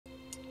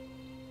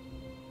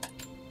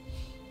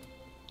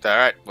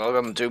Alright,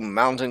 welcome to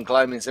Mountain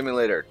Climbing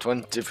Simulator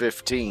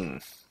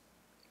 2015.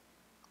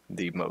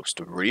 The most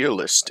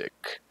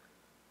realistic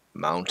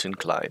mountain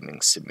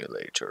climbing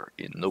simulator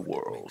in the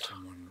world.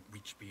 Someone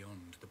reach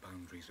beyond the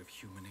boundaries of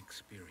human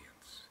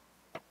experience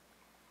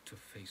to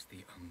face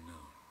the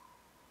unknown.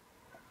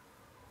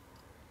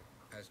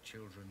 As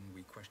children,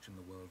 we question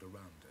the world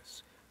around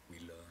us. We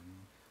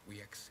learn,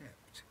 we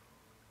accept,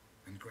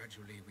 and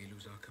gradually we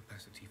lose our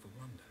capacity for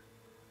wonder.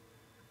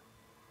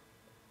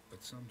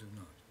 But some do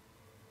not.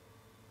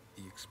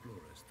 The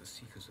explorers, the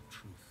seekers of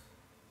truth.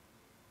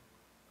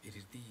 It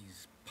is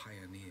these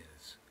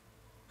pioneers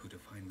who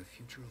define the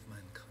future of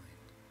mankind.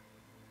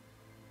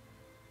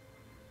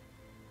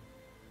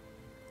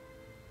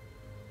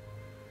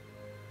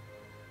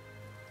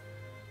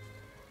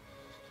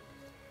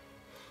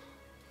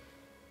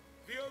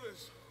 The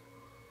others,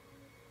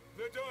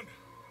 they're done.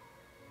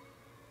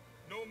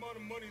 No amount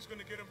of money's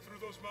gonna get them through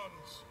those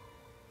mountains.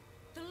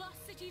 The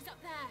lost city's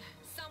up there,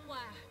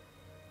 somewhere.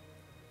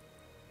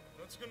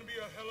 That's gonna be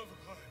a hell of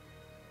a climb.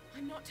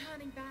 I'm not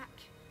turning back.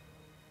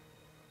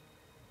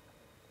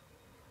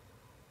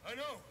 I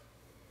know.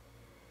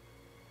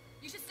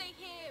 You should stay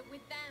here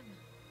with them.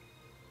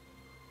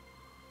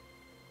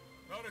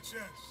 Not a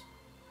chance.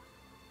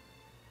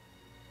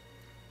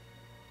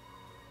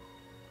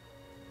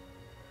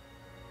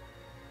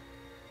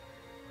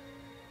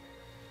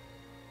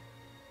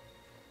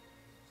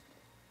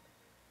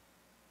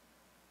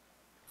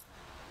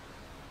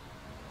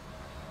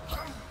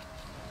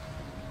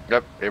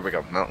 Yep, here we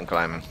go. Mountain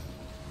climbing.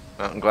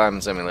 Mountain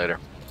climbing simulator.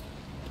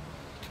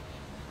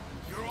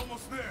 You're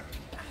almost there.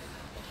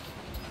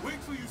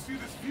 Wait till you see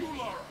this view,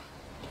 Lara.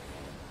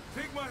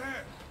 Take my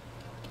hand.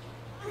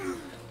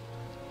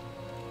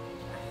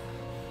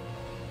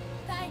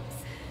 Thanks.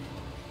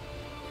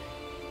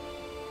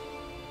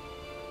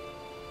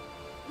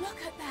 Look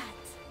at that.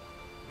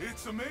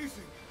 It's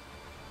amazing.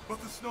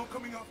 But the snow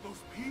coming off those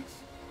peaks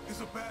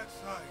is a bad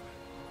sign.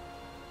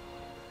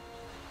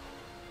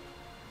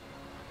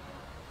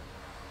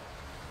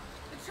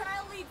 The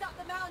trail leads up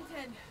the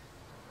mountain.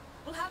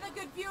 We'll have a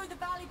good view of the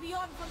valley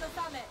beyond from the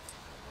summit.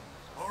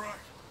 All right.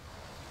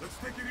 Let's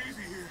take it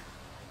easy here.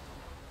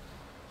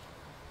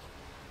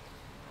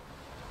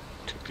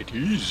 Take it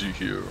easy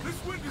here.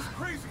 This wind is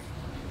crazy.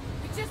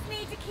 We just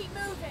need to keep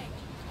moving.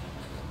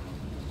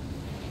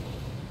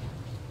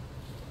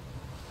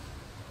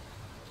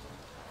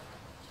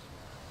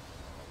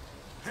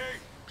 Hey.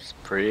 It's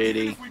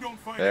pretty. If we don't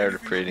find They're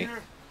anything pretty. up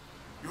here,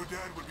 your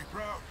dad would be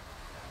proud.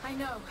 I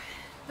know,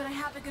 but I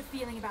have a good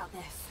feeling about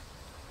this.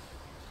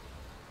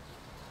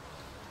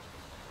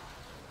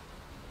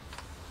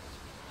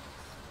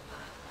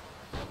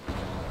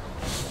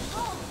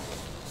 Oh,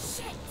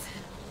 shit!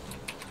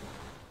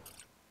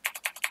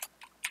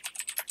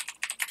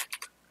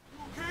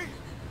 You okay?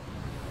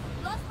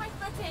 Lost my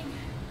footing.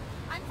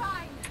 I'm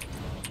fine.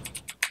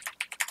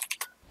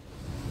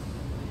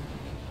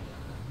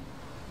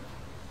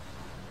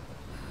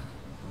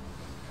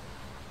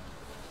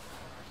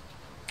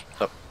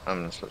 So,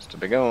 I'm supposed to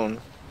be going.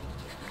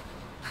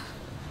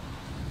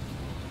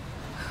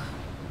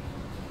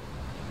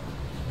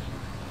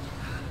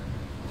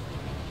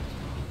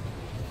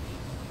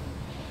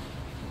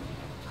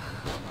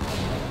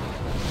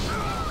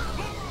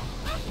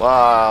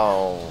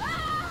 Wow.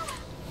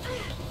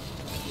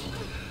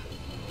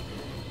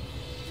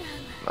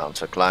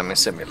 Mountain climbing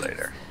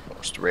simulator.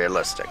 Most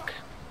realistic.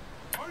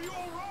 Are you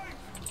all right?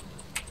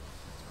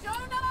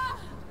 Jonah!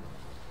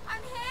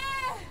 I'm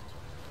here!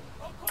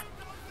 I'll climb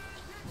down there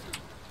and get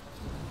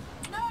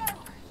you. No!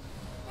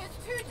 It's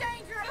too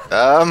dangerous!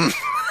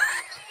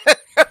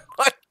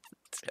 What?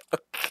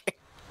 Okay.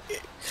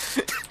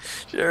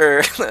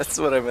 Sure, that's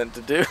what I meant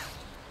to do.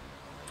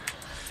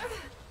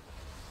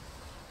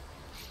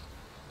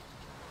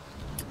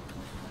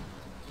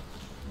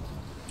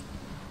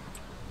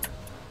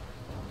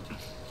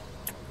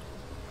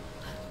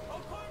 I'll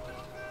climb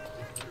down there and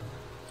get you.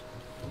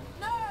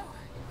 No!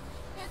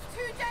 It's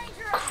too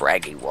dangerous!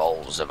 Craggy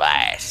walls of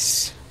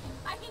ice.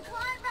 I can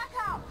climb back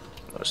up!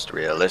 Most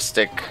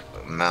realistic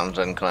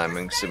mountain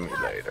climbing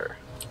simulator.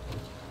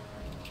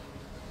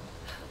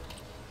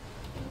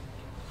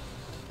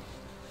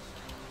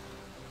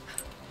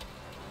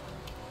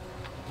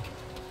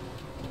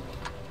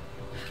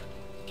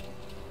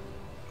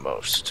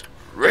 Most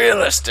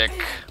realistic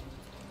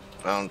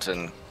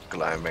mountain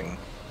climbing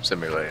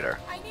simulator.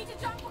 I need to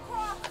jump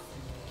across!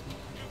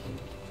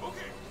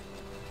 Okay.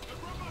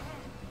 Just rub my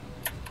hand.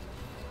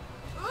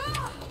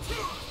 Ugh!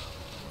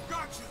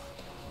 Gotcha.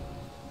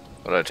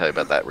 What did I tell you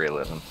about that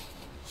realism?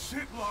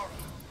 Shit, Lara.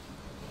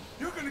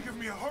 You're gonna give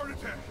me a heart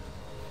attack.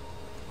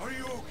 Are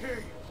you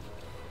okay?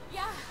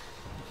 Yeah,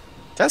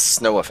 That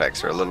snow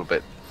effects are a little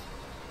bit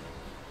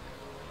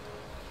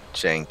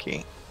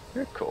janky.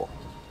 You're cool.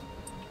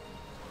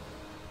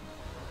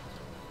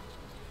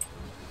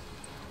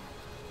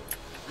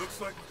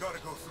 Looks like we gotta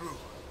go through.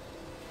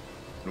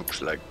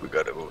 Looks like we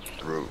gotta go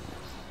through.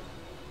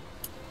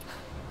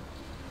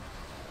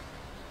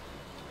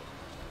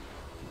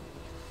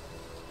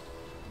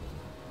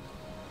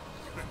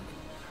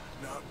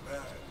 Not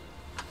bad.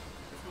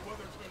 If the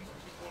weather turns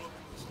people up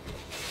in this city.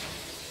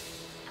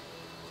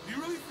 Do you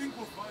really think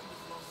we'll find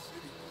this lost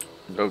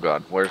city? Oh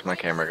god, where's my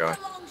camera going?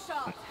 A long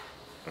shot.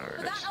 There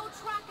But it that is. old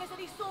tracker said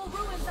he saw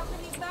ruins up in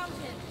these mountains.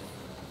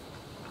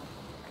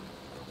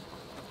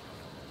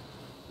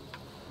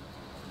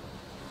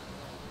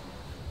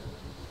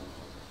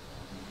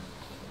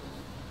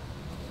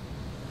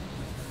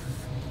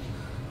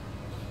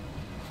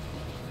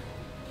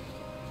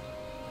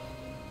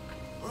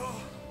 Well,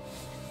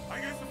 I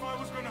guess if I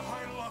was going to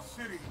hide a lost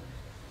city,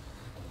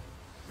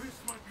 this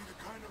might be the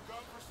kind of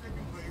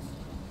godforsaken place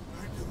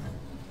I'd do it.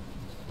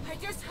 I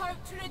just hope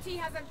Trinity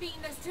hasn't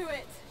beaten us to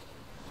it.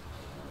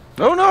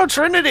 Oh no,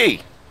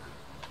 Trinity!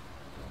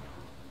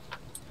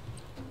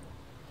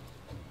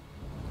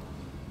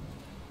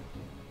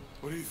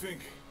 What do you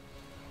think?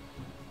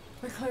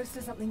 We're close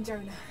to something,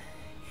 Jonah.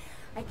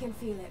 I can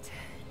feel it.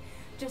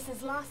 Just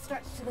this last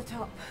stretch to the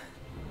top.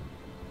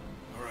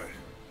 All right,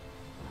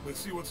 let's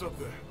see what's up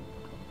there.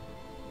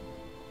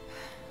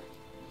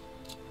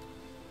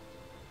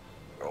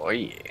 Oh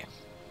yeah.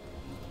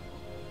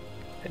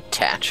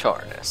 Attach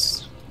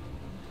harness.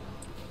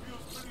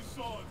 Feels pretty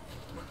solid,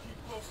 but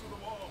keep close to the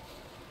wall.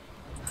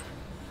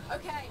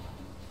 Okay.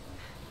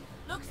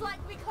 Looks like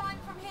we climb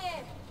from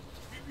here.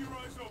 Keep your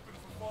eyes open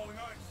for falling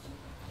ice.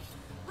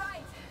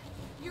 Right.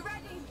 You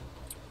ready?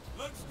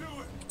 Let's do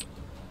it.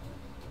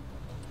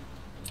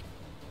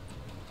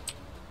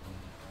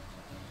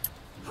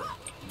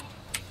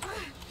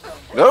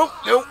 Nope,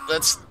 nope,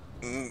 that's...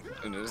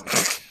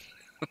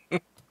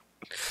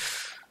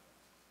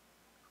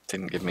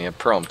 Didn't give me a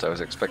prompt. I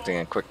was expecting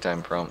a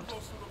QuickTime prompt.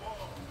 Close to the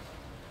wall.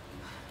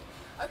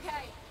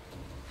 Okay.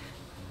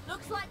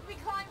 Looks like we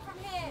climb from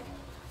here.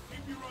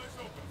 Keep your eyes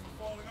open for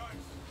falling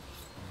ice.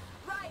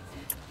 Right.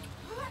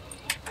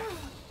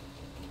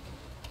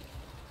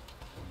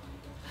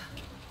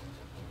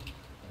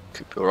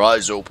 Keep your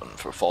eyes open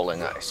for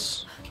falling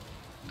ice.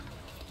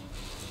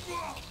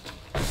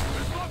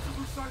 There's lots of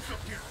loose ice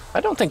up here. I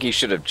don't think he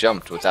should have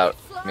jumped without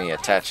me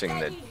attaching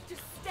the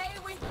Just stay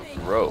with me.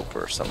 rope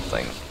or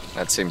something.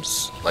 That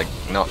seems like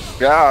not...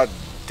 God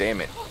damn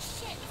it. Oh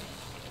shit.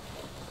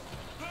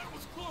 That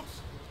was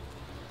close.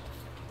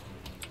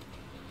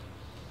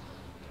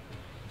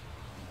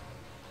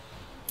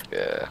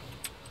 Yeah.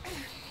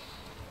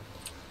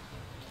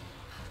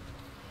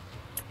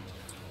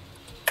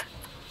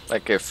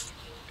 Like if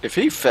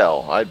he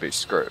fell, I'd be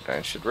screwed.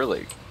 I should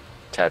really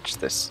attach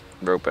this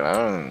rope and I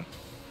don't...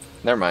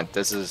 Never mind,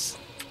 this is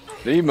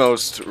the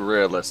most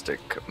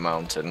realistic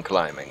mountain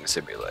climbing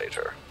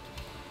simulator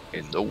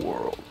in the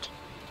world.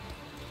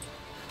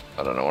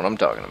 I don't know what I'm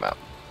talking about.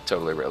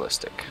 Totally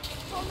realistic.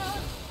 Oh no.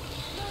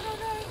 No, no,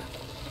 no.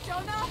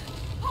 Jonah,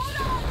 hold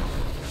on.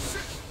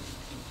 Shit!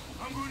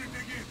 I'm going to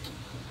dig in.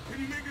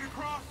 Can you make it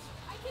across?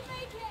 I can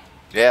make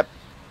it. Yep,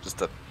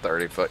 just a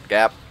 30-foot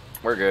gap.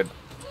 We're good.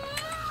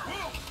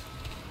 Whoa!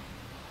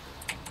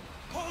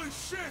 Holy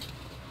shit!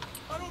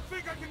 I don't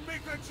think I can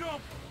make that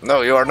jump.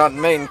 No, you are not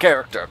main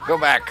character. Go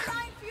back. I'll have a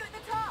line for you at the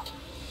top.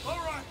 All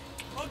right,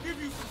 I'll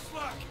give you some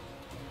slack.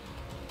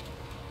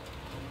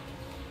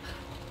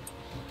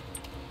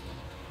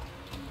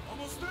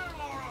 Almost there,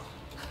 Laura.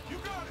 You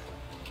got it.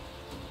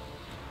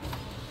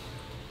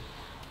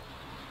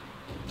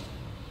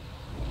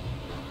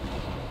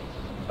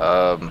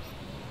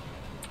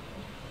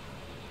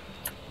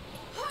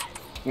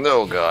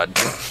 No, God.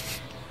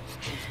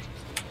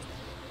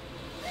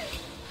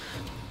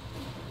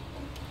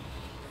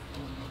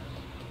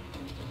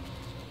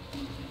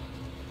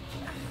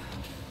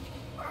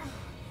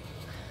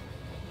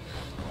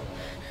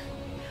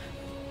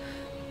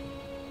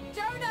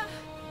 Jonah,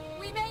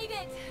 we made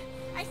it.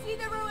 I see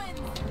the ruins.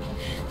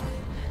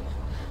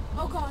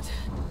 Oh God.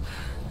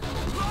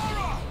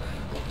 Laura!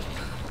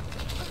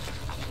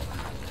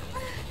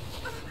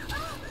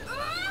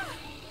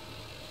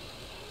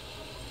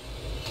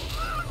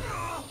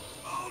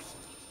 Oh,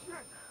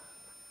 shit!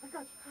 I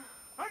got you.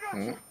 I got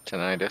you.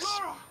 Tinnitus.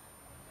 Laura!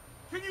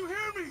 Can you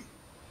hear me?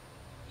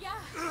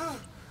 Yeah.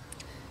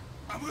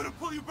 I'm gonna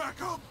pull you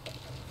back up.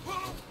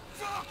 Oh,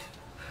 fuck!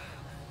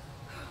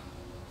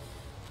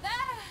 There.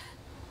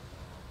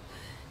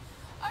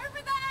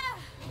 Over there.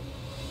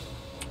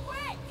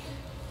 Quick.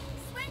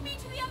 Swing me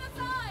to the other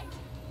side.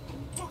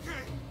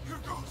 Okay,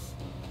 here goes.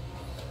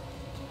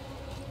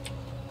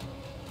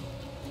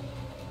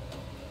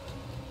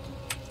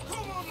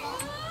 Come on,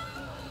 Laura!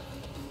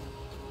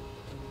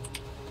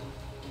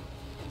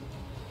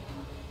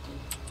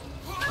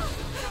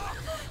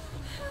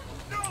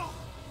 No!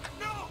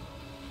 No!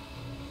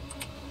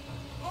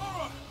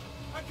 Laura!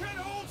 I can't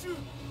hold you!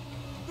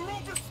 The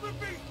rope is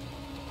slipping!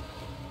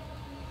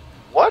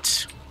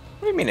 What?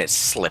 What do you mean it's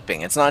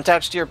slipping? It's not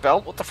attached to your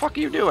belt? What the fuck are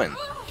you doing?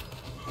 Climb!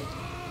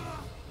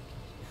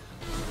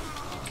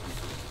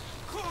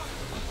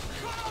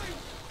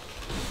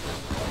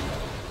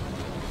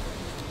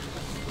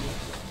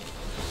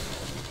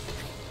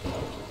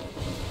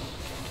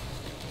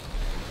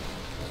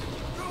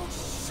 No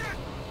shit!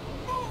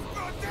 Move,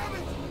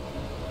 goddammit!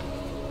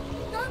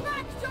 Go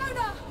back,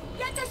 Jonah.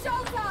 Get to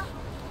shelter.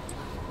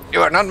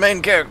 You are not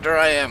main character,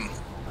 I am.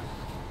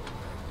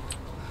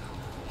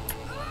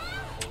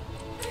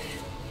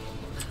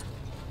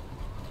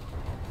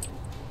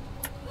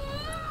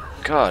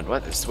 God,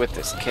 what is with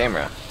this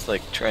camera? It's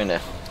like trying to...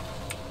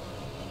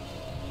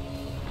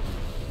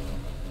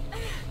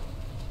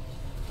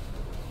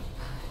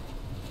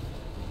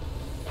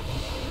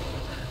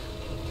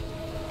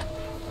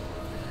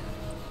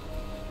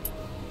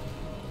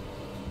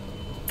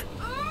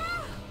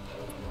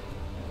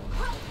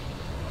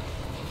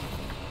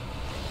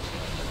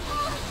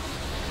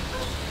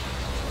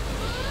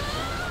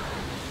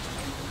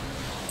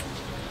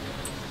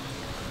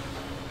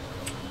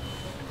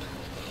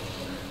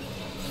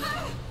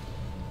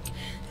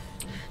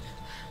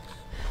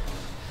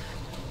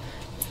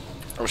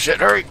 Oh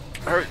shit, hurry!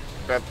 Hurry!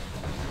 Grab.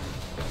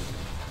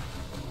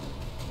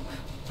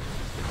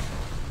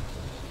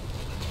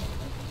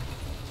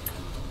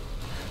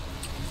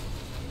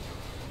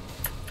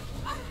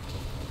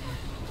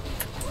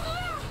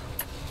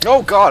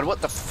 Oh god,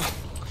 what the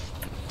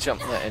f...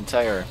 Jump that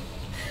entire...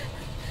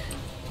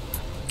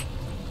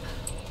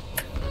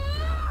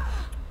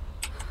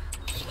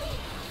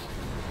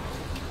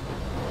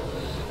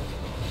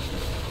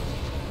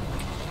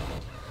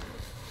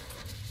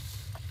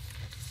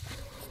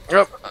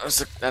 Yep, that's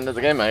the end of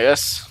the game, I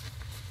guess.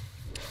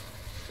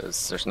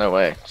 Because there's no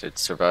way she'd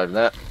survive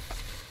that.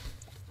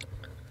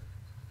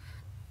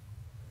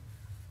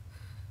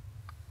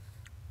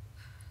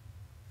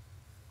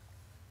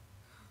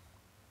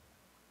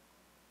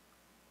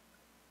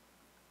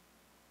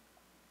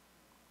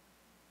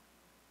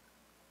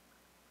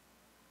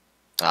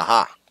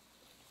 Aha!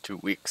 2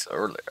 weeks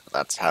earlier.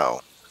 That's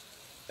how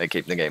they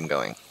keep the game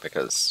going,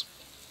 because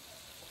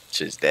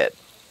she's dead.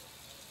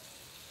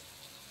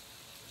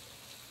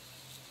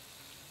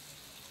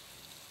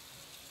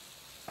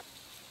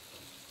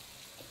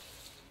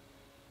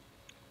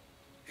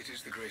 It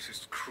is the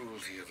greatest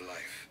cruelty of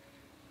life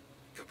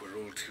that we're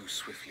all too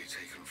swiftly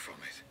taken from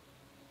it.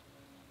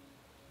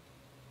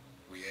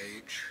 We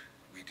age,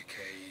 we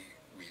decay,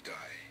 we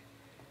die.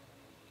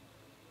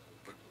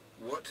 But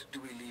what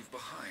do we leave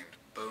behind?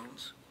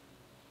 Bones?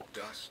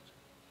 Dust?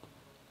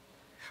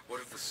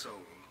 What of the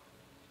soul?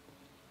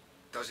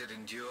 Does it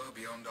endure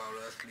beyond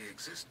our earthly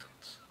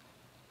existence?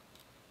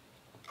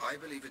 I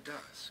believe it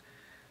does.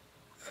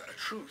 A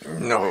truth.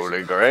 No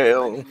Holy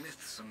Grail.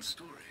 Myths and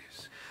stories.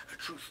 A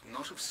truth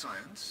not of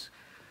science,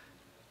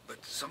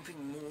 but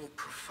something more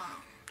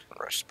profound.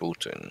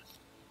 Rasputin.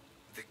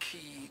 The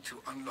key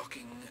to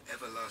unlocking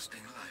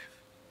everlasting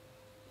life.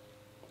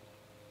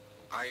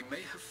 I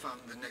may have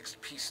found the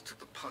next piece to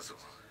the puzzle,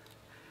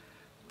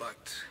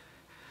 but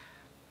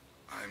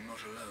I'm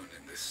not alone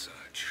in this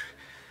search.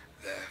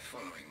 They're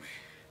following me,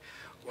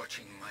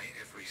 watching my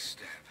every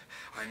step.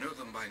 I know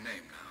them by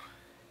name now.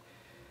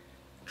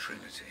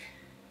 Trinity.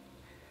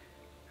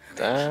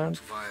 That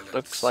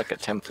looks like a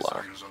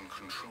Templar. On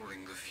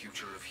controlling the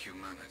future of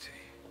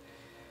humanity.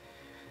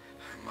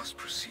 I must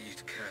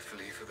proceed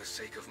carefully for the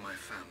sake of my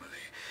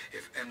family.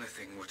 If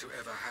anything were to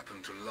ever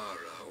happen to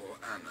Lara or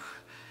Anna,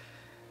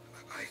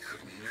 I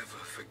could never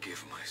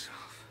forgive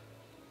myself.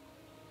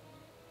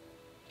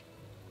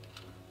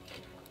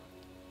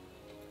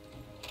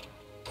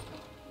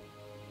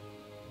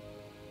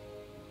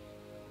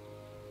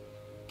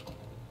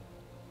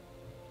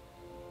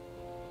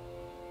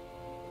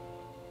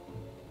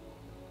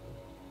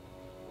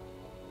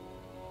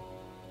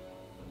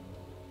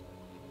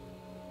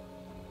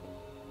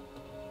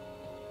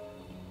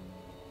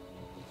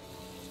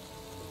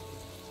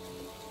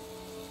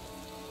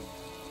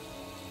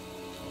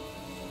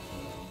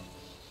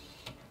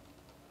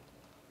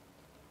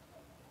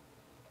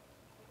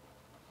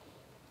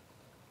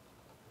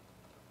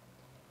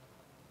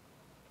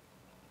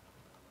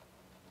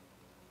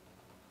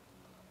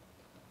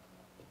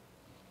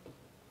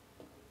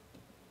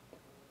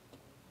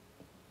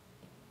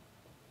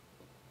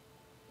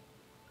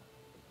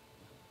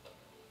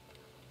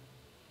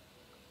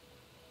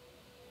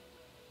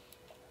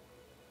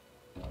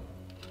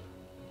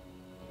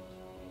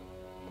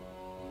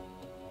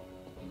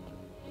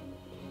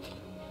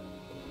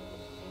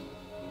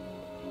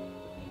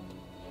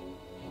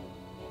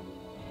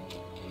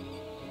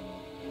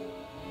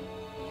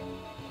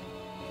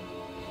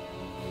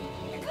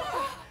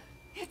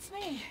 It's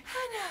me.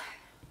 Hannah!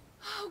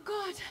 Oh,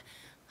 God.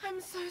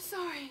 I'm so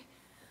sorry.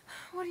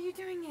 What are you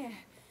doing here?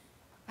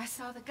 I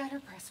saw the gutter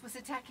press was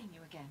attacking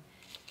you again.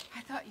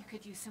 I thought you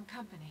could use some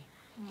company.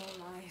 More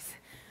lies.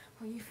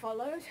 Were you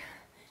followed?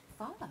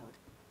 Followed?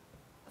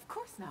 Of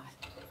course not.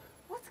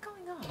 What's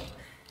going on?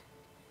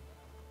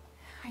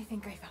 I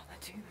think I found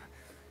the tomb.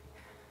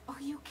 Oh,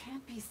 you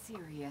can't be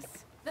serious.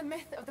 The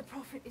myth of the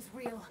prophet is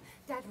real.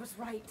 Dad was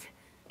right.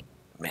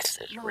 Myth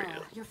is Laura,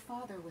 real. your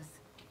father was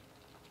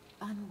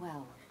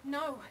unwell.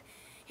 No,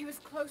 he was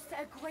close to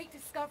a great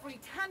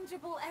discovery,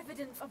 tangible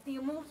evidence of the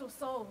immortal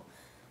soul.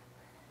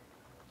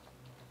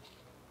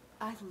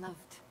 I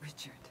loved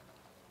Richard.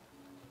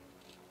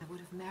 I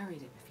would have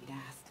married him if he'd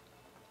asked.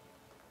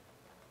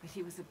 But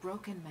he was a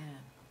broken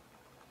man.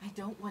 I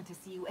don't want to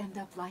see you end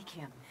up like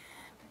him.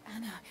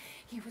 Anna,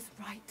 he was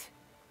right.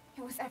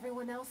 It was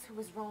everyone else who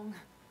was wrong.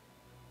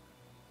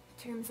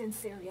 The tomb's in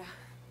Syria.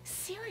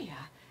 Syria?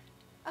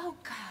 Oh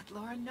God,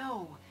 Laura,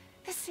 no.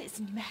 This is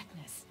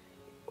madness.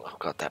 Oh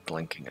god, that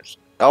blinking is...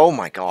 Oh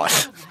my god.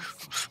 Your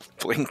life's over.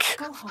 Blink.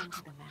 Go home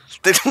to the man.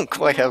 They don't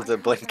quite You know have the I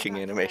can't blinking go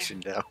back animation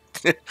there. down.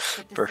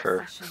 But the For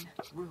her. succession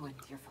ruined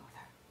your father.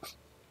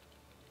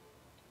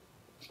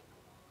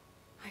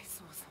 I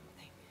saw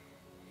something.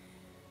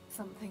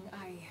 Something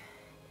I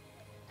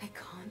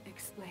can't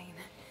explain.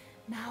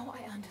 Now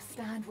I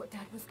understand what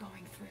Dad was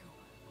going through.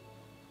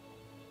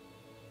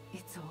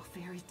 It's all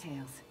fairy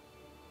tales.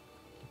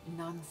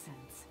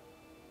 Nonsense.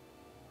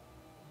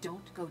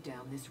 Don't go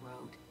down this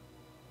road.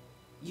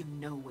 You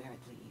know where it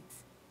leads.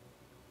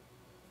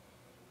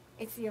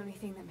 It's the only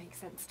thing that makes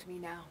sense to me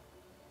now.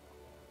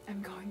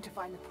 I'm going to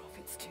find the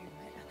Prophet's tomb,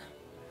 Anna.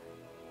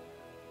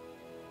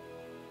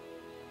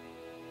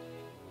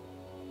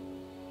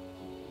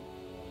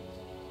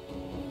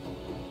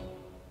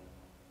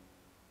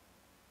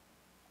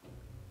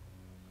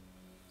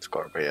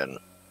 Scorpion.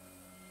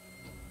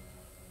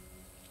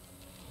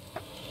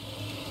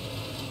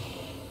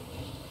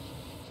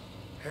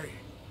 Hey,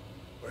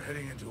 we're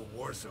heading into a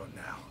war zone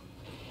now.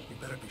 You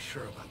better be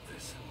sure about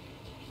this.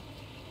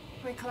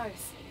 We're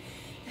close.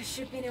 There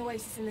should be an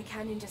oasis in the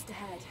canyon just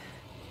ahead.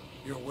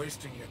 You're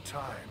wasting your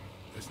time.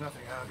 There's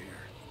nothing out here.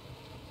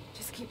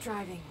 Just keep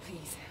driving,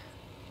 please.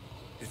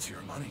 It's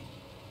your money.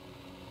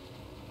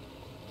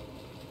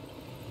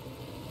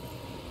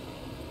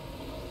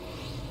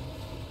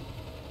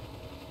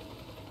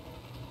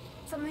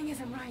 Something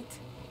isn't right.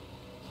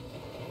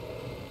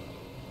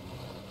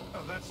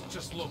 Oh, that's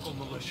just local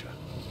militia.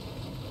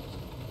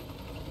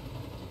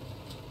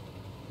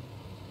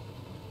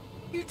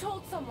 You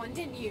told someone,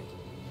 didn't you?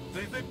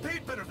 They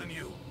paid better than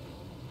you.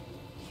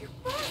 You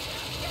Damn,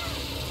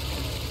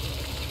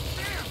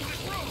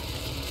 this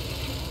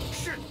road!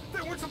 Shit,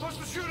 they weren't supposed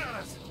to shoot at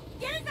us.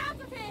 Get us out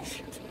of here!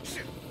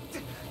 Shit.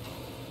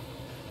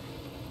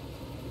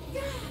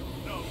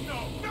 No,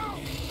 no, no!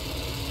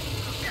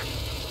 No.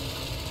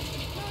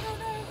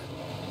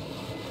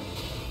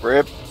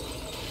 Rip.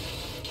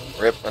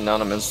 Rip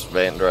anonymous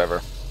van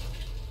driver.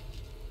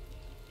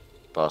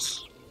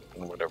 Bus.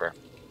 Whatever.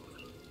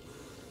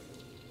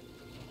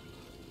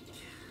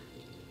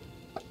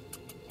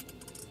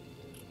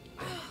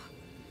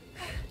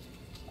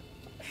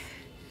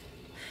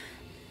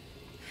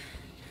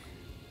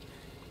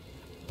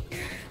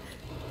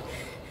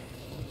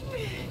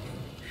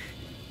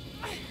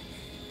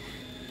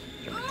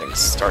 Everything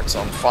starts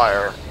on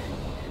fire.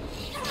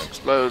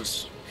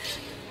 Explodes.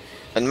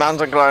 And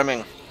mountain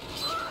climbing.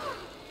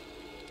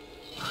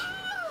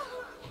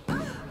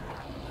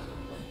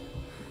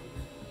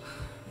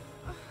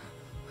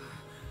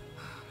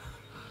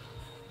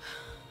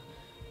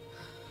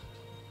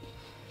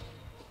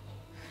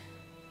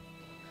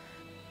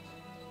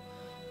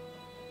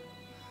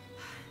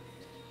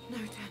 No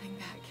turning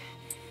back.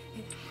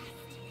 It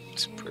has to be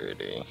It's you.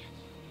 pretty.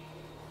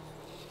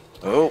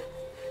 Oh.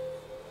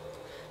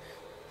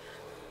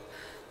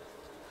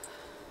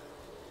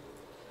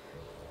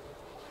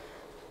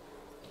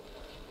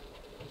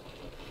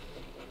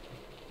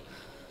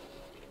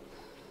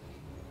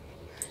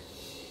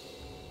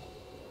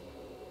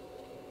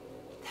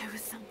 There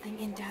was something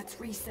in Dad's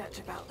research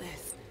about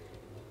this.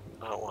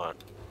 Oh, what?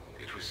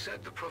 It was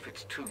said the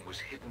Prophet's tomb was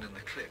hidden in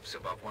the cliffs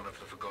above one of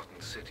the forgotten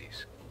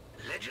cities.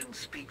 Legend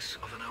speaks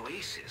of an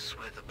oasis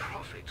where the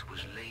Prophet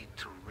was laid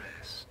to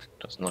rest.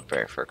 Doesn't look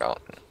very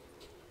forgotten.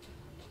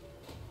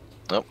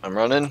 Nope, I'm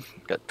running.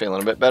 Got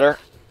feeling a bit better.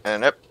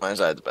 And yep, my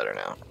side's better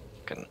now.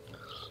 Can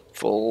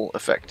full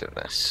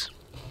effectiveness.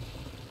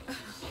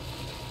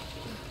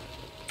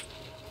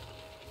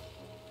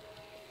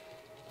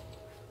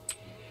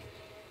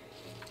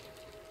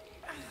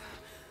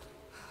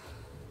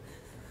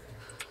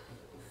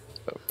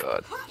 Oh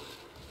god.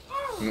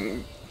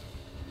 Mm.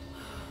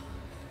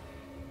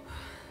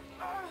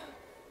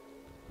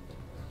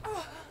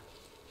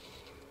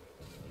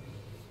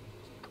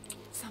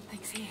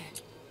 Something's here.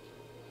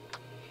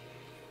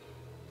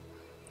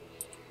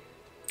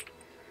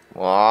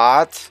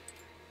 What?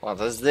 What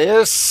is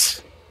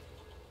this?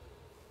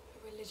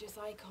 A religious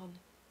icon.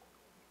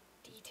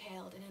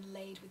 Detailed and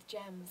inlaid with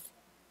gems.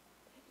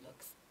 It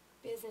looks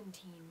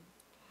Byzantine,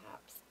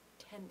 perhaps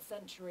 10th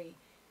century.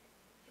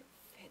 It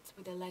fits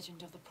with the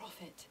legend of the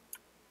Prophet.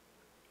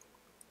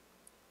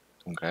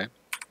 Okay.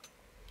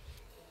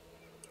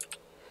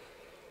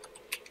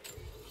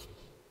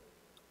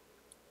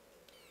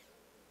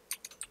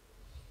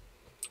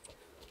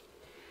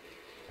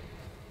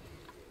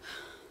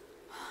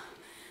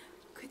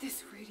 Could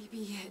this really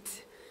be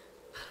it?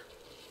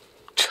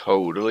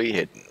 Totally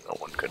hidden. No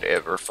one could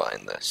ever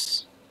find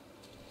this.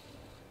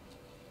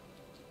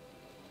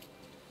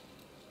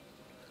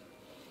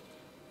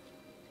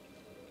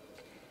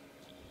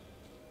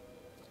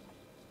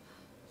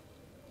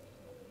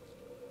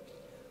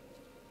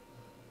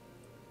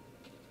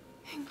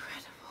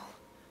 Incredible.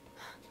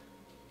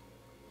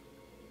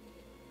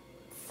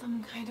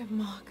 Some kind of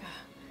marker.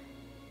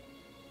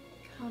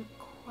 Can't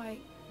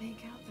quite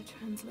make out the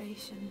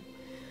translation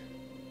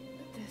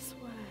of this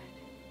word.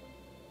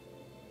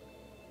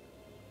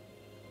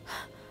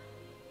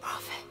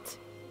 Prophet.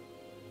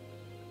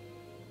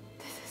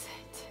 This is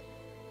it.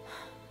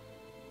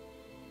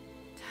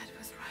 Dad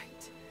was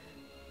right.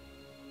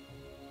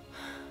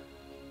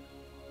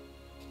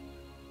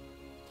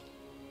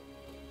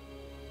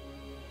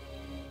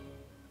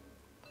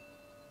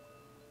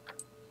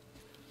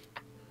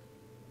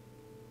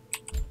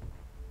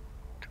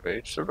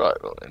 Great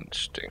survival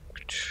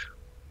instinct.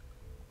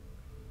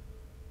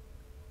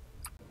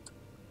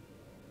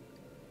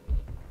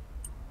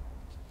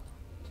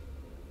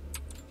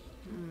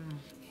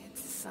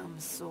 It's some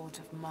sort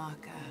of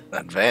marker.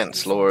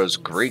 Advance Laura's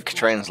Greek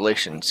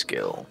translation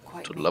skill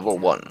to level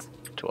 1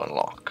 to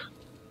unlock.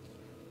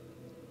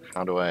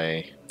 How do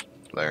I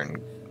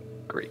learn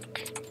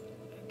Greek?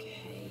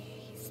 Okay,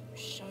 he's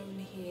shown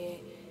here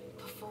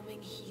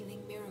performing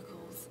healing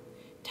miracles.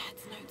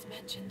 Dad's notes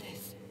mention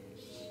this.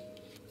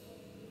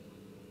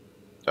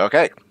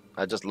 Okay,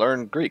 I just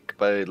learned Greek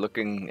by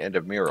looking at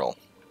a mural.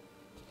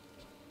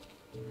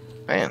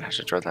 Man, I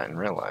should try that in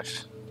real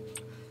life.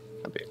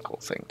 That'd be a cool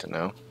thing to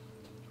know.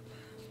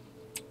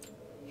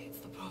 It's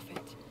the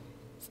Prophet.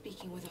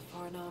 Speaking with a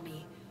foreign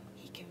army,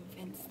 he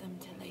convinced them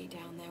to lay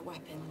down their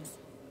weapons.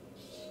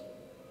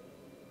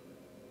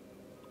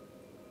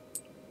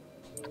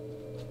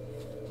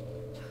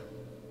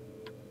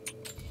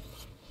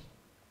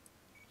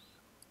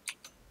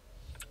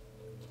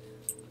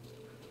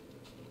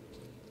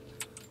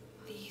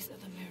 These are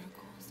the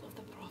miracles of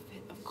the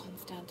Prophet of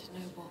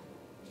Constantinople,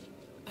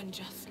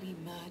 unjustly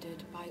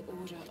murdered by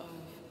order of...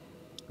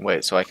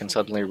 Wait, so I can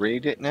suddenly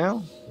read it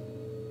now?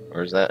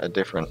 Or is that a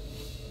different...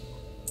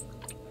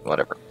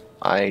 Whatever.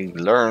 I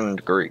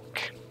learned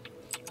Greek.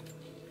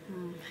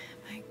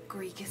 My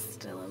Greek is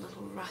still a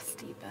little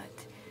rusty,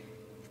 but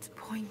it's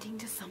pointing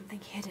to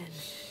something hidden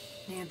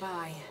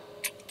nearby.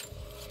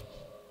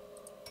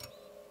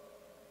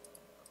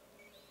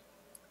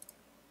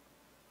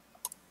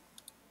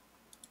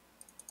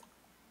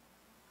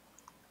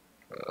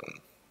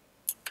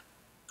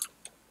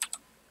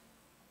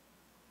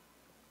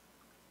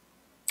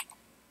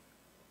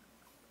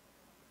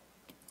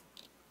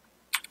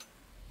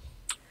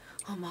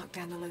 I'll mark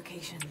down the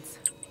locations.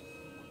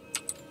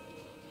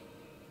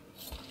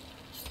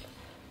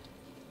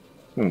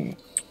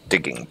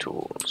 Digging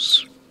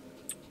tools.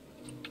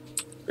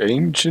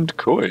 Ancient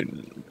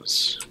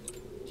coins.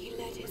 He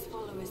led his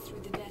followers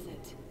through the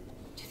desert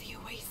to the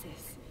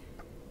oasis.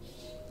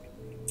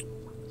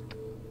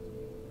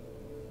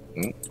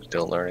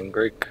 Still learning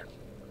Greek.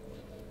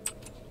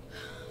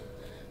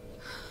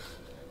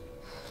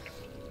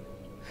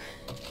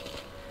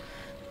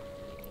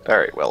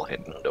 Very well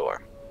hidden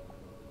door.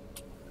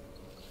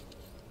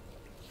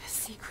 A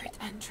secret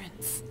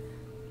entrance.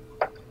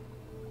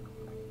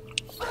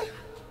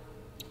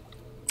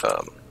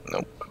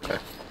 Nope, okay.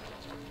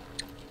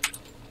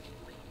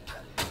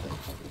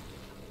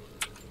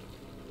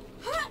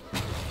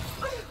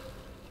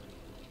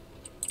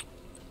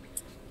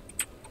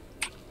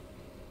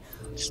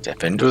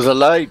 Step into the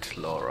light,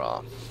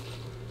 Laura.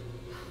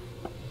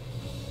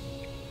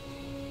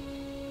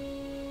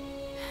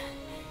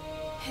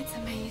 It's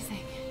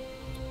amazing.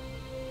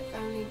 If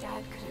only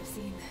Dad could have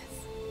seen this.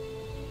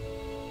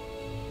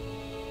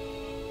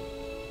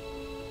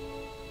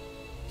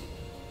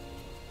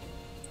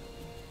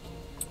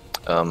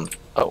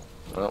 Oh,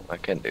 well, I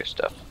can do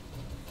stuff.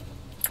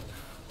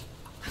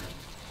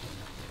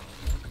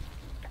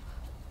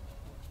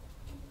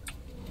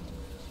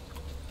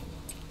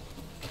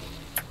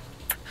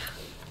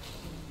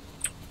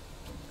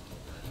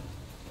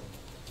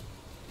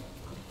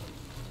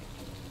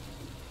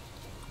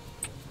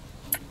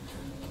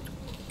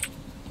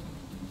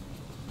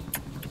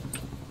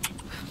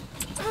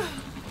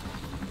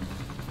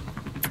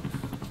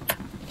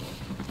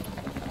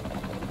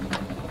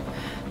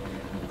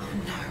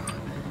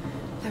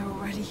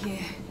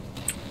 Here.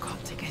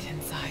 Got to get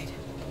inside.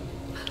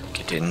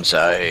 Get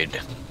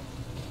inside.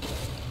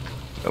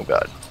 Oh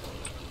god.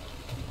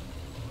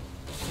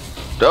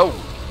 Oh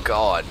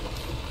god.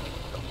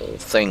 The whole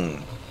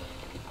thing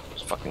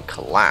just fucking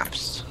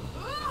collapsed.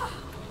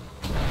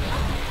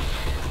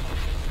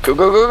 Go,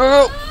 go, go,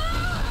 go, go!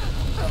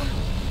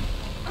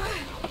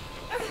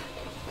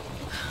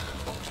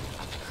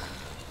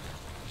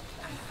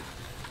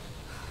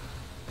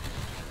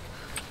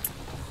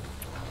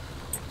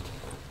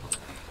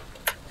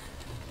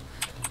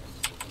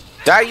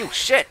 Die, you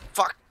shit!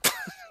 Fuck!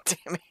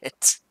 Damn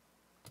it!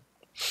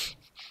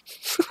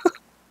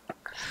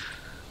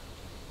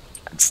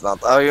 That's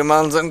not how you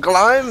mountain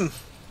climb!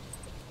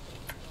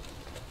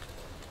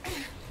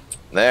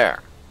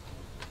 There.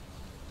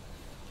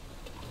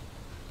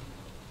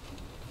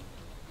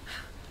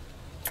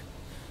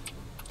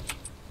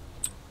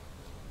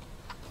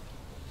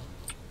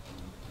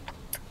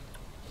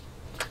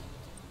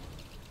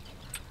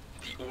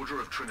 The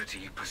Order of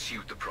Trinity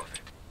pursued the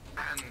Prophet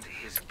and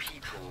his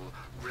people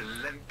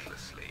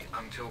relentlessly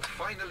until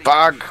finally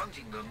Fuck.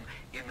 confronting them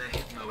in their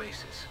hidden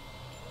oasis.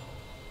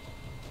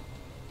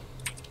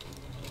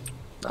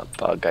 Not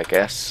bug, I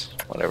guess.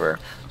 Whatever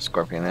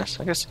scorpion is.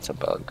 I guess it's a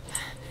bug.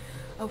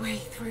 A way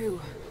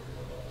through.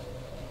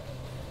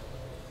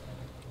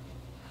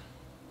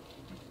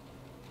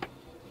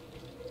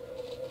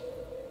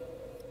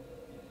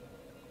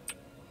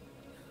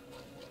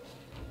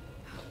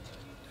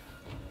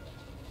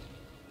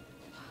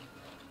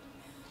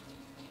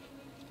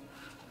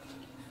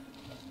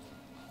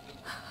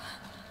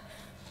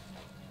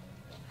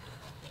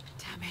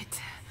 Damn it.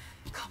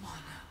 Come on.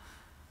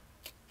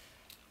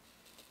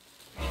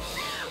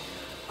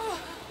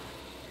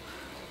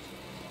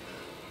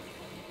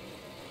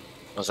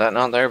 Was that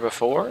not there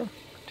before?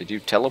 Did you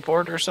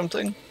teleport or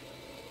something?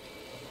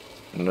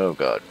 No,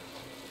 God.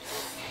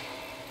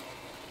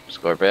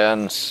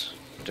 Scorpions,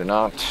 do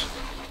not.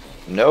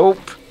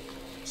 Nope.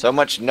 So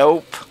much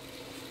nope.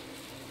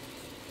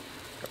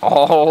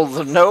 All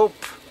the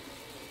nope.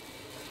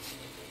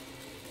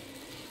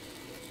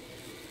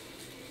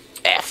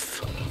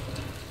 F.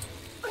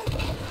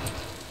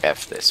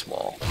 F this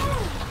wall.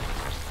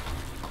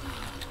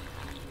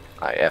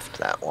 I F'd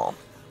that wall.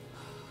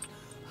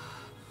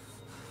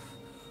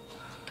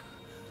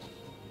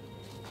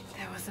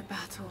 There was a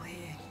battle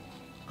here.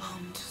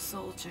 Armed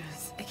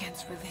soldiers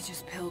against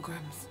religious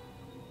pilgrims.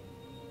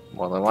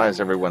 Well, then why is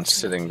everyone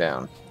sitting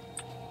down?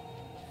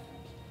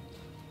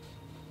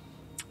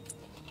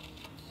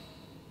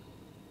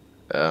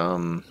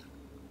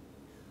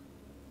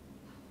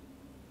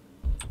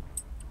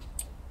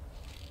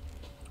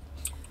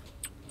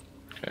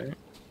 Okay.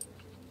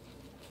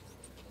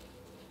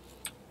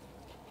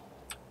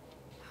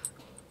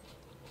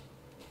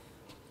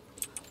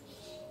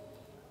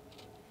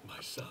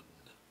 My son,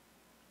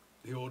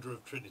 the Order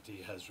of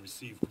Trinity has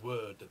received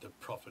word that the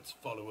Prophet's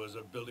followers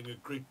are building a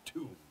great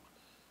tomb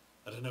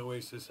at an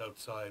oasis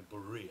outside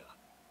Berea.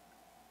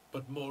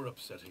 But more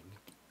upsetting,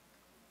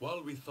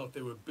 while we thought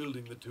they were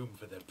building the tomb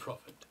for their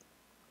Prophet,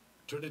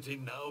 Trinity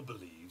now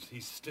believes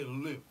he still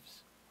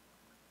lives.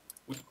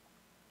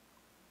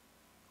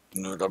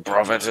 No, the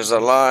Prophet is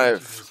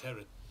alive.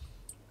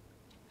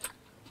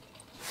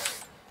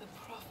 The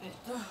Prophet,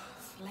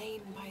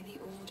 slain by the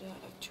Order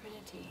of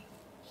Trinity.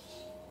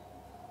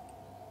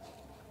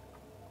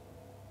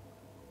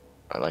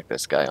 I like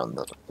this guy on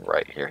the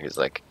right here. He's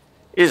like,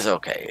 it's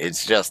okay.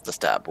 It's just a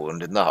stab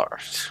wound in the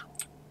heart.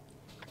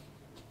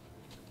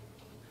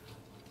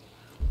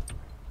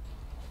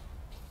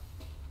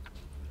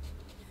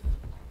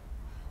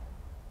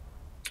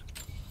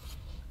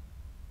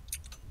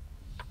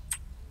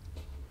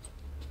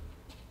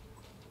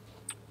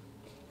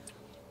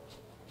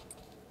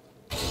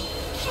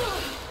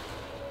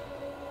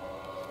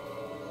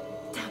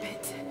 Damn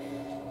it.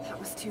 That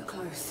was too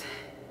close.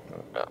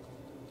 About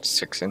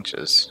 6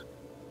 inches.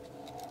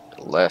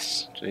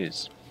 Less.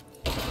 Jeez.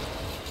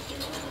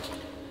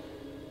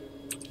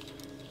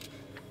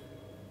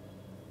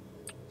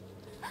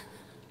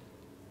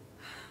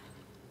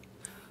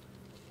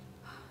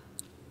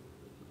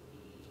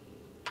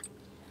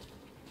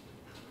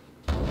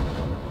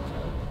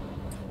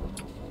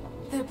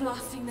 They're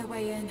blasting their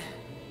way in.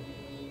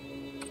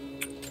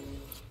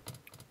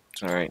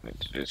 Alright, need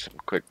to do some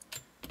quick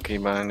key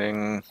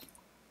binding.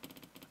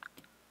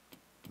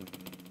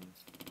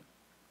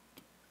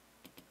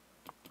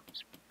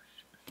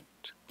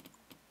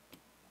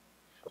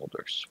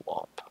 Shoulder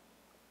swap.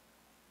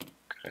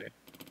 Okay.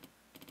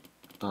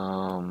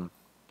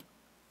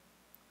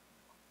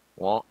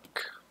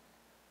 Walk.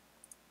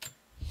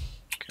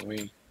 Can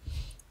we?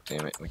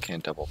 Damn it, we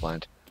can't double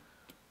bind.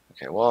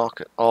 Okay,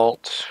 walk,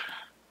 alt.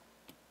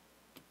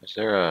 Is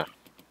there a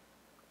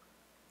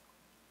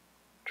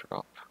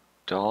drop?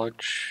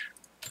 Dodge?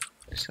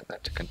 I set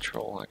that to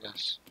control, I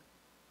guess.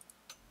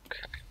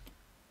 Okay.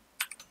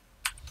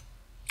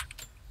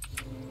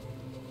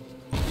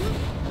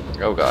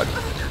 Oh god.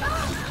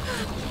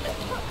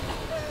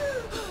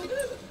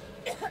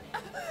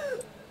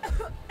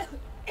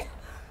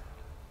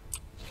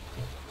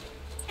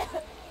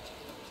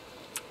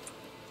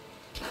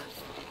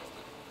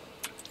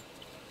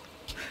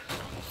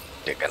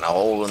 Digging a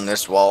hole in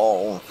this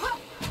wall.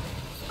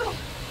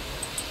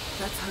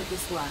 Let's hope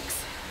this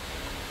works.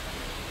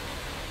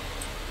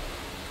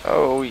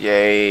 Oh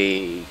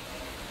yay.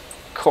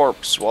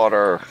 Corpse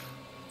water.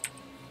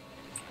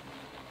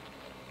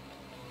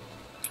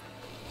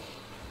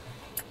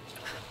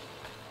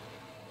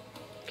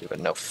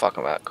 Giving no fuck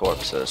about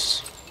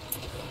corpses.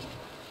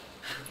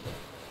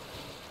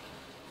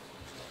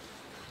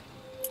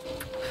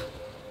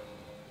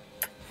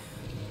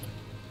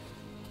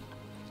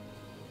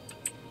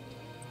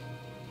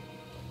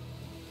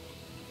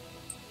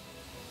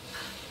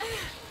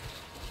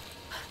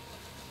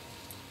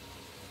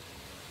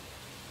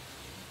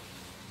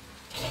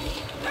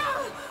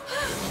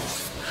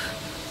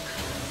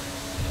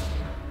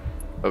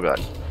 Oh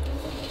god.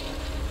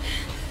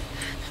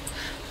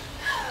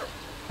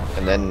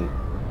 And then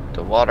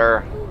the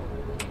water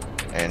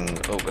and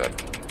oh god.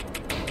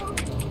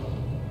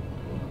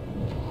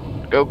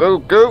 Go, go,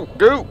 go,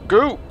 go,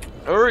 go!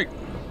 Hurry!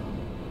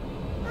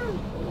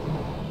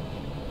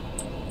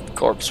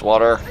 Corpse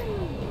water.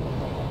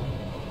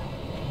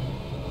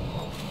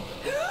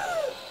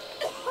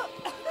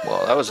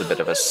 Well, that was a bit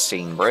of a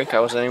scene break. I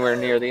wasn't anywhere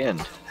near the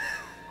end.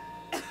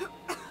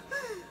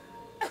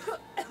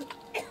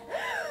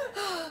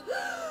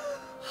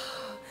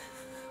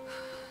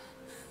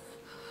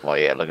 Well,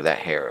 yeah, look at that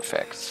hair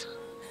effect.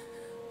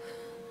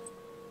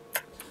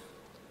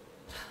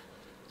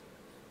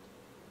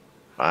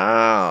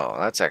 Wow,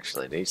 that's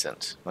actually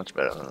decent. Much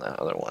better than the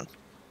other one.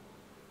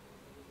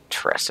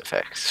 Tress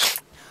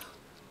effects.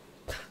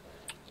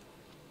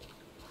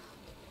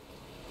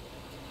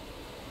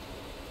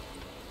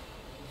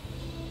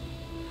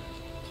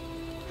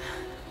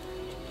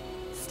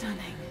 Stunning.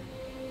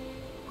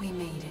 We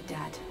made it,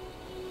 Dad.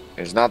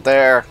 He's not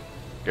there.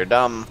 You're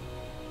dumb.